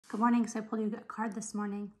Good morning. So I pulled you a card this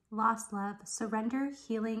morning. Lost love, surrender,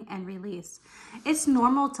 healing, and release. It's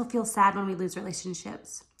normal to feel sad when we lose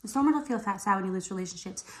relationships. It's normal to feel sad when you lose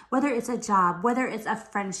relationships, whether it's a job, whether it's a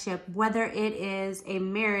friendship, whether it is a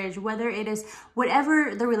marriage, whether it is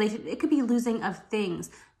whatever the relationship, it could be losing of things,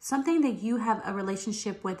 something that you have a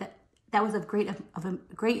relationship with that was of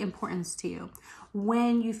great importance to you.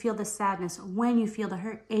 When you feel the sadness, when you feel the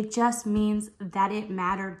hurt, it just means that it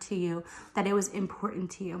mattered to you, that it was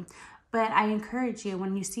important to you. But I encourage you,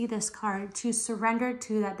 when you see this card, to surrender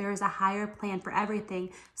to that there is a higher plan for everything.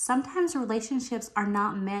 Sometimes relationships are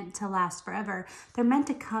not meant to last forever. They're meant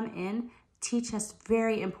to come in, teach us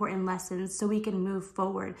very important lessons so we can move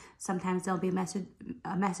forward. Sometimes there'll be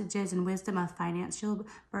messages and wisdom of financial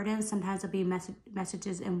burdens. Sometimes there'll be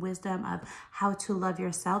messages and wisdom of how to love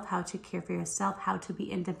yourself, how to care for yourself, how to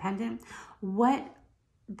be independent. What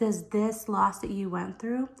does this loss that you went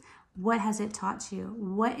through, what has it taught you?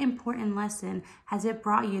 What important lesson has it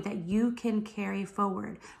brought you that you can carry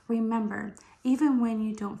forward? Remember, even when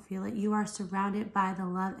you don't feel it, you are surrounded by the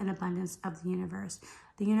love and abundance of the universe.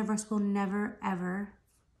 The universe will never, ever,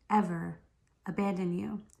 ever abandon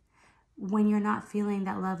you. When you're not feeling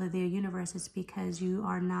that love of the universe, it's because you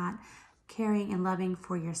are not caring and loving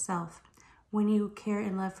for yourself. When you care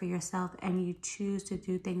and love for yourself and you choose to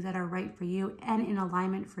do things that are right for you and in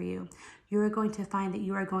alignment for you, you're going to find that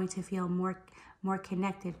you are going to feel more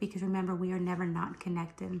connected, because remember, we are never not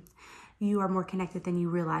connected. You are more connected than you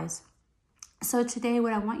realize. So today,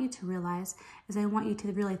 what I want you to realize is I want you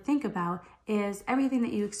to really think about is everything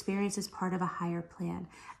that you experience is part of a higher plan.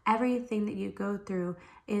 Everything that you go through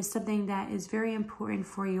is something that is very important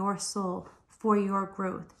for your soul, for your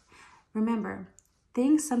growth. Remember,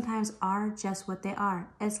 things sometimes are just what they are.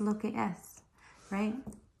 Es lo que es, right?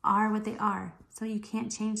 Are what they are. So you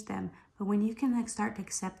can't change them. But when you can start to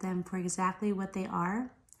accept them for exactly what they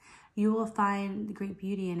are, you will find great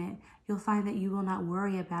beauty in it. You'll find that you will not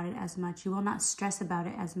worry about it as much. You will not stress about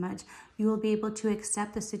it as much. You will be able to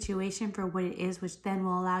accept the situation for what it is, which then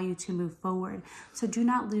will allow you to move forward. So do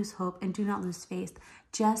not lose hope and do not lose faith.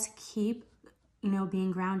 Just keep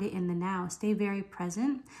being grounded in the now. Stay very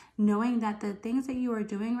present, knowing that the things that you are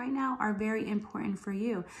doing right now are very important for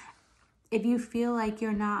you. If you feel like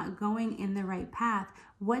you're not going in the right path,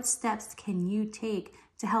 what steps can you take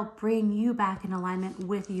to help bring you back in alignment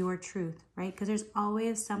with your truth, right? Because there's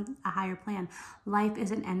always a higher plan. Life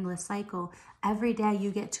is an endless cycle. Every day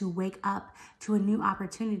you get to wake up to a new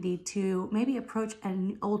opportunity to maybe approach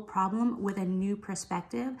an old problem with a new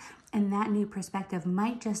perspective. And that new perspective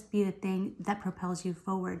might just be the thing that propels you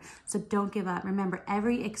forward. So don't give up. Remember,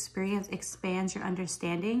 every experience expands your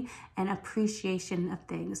understanding and appreciation of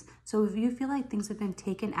things. So if you feel like things have been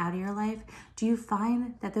taken out of your life, do you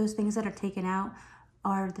find that those things that are taken out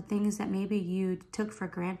are the things that maybe you took for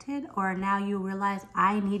granted, or now you realize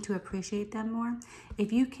I need to appreciate them more?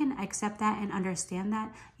 If you can accept that and understand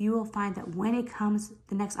that, you will find that when it comes,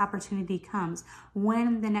 the next opportunity comes,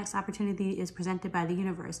 when the next opportunity is presented by the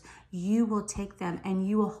universe, you will take them and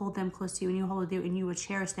you will hold them close to you, and you will hold them and you will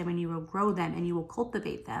cherish them and you will grow them and you will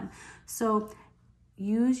cultivate them. So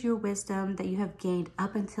use your wisdom that you have gained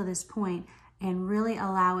up until this point and really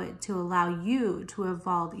allow it to allow you to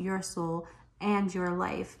evolve your soul and your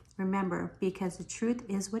life. Remember, because the truth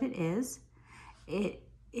is what it is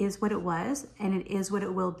what it was, and it is what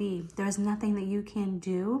it will be. There's nothing that you can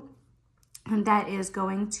do that is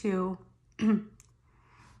going to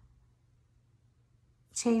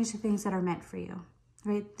change the things that are meant for you,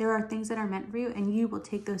 right? There are things that are meant for you, and you will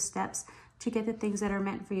take those steps to get the things that are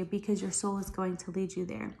meant for you, because your soul is going to lead you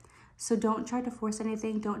there. So don't try to force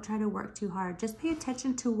anything. Don't try to work too hard. Just pay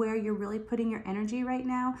attention to where you're really putting your energy right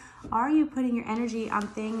now. Are you putting your energy on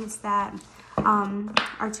things that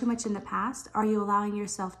are too much in the past? Are you allowing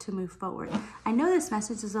yourself to move forward? I know this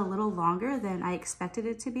message is a little longer than I expected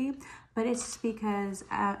it to be, but it's just because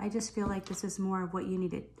I just feel like this is more of what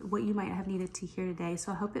you might have needed to hear today.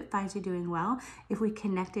 So I hope it finds you doing well. If we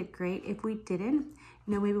connected, great. If we didn't,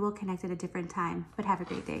 maybe we'll connect at a different time. But have a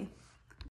great day.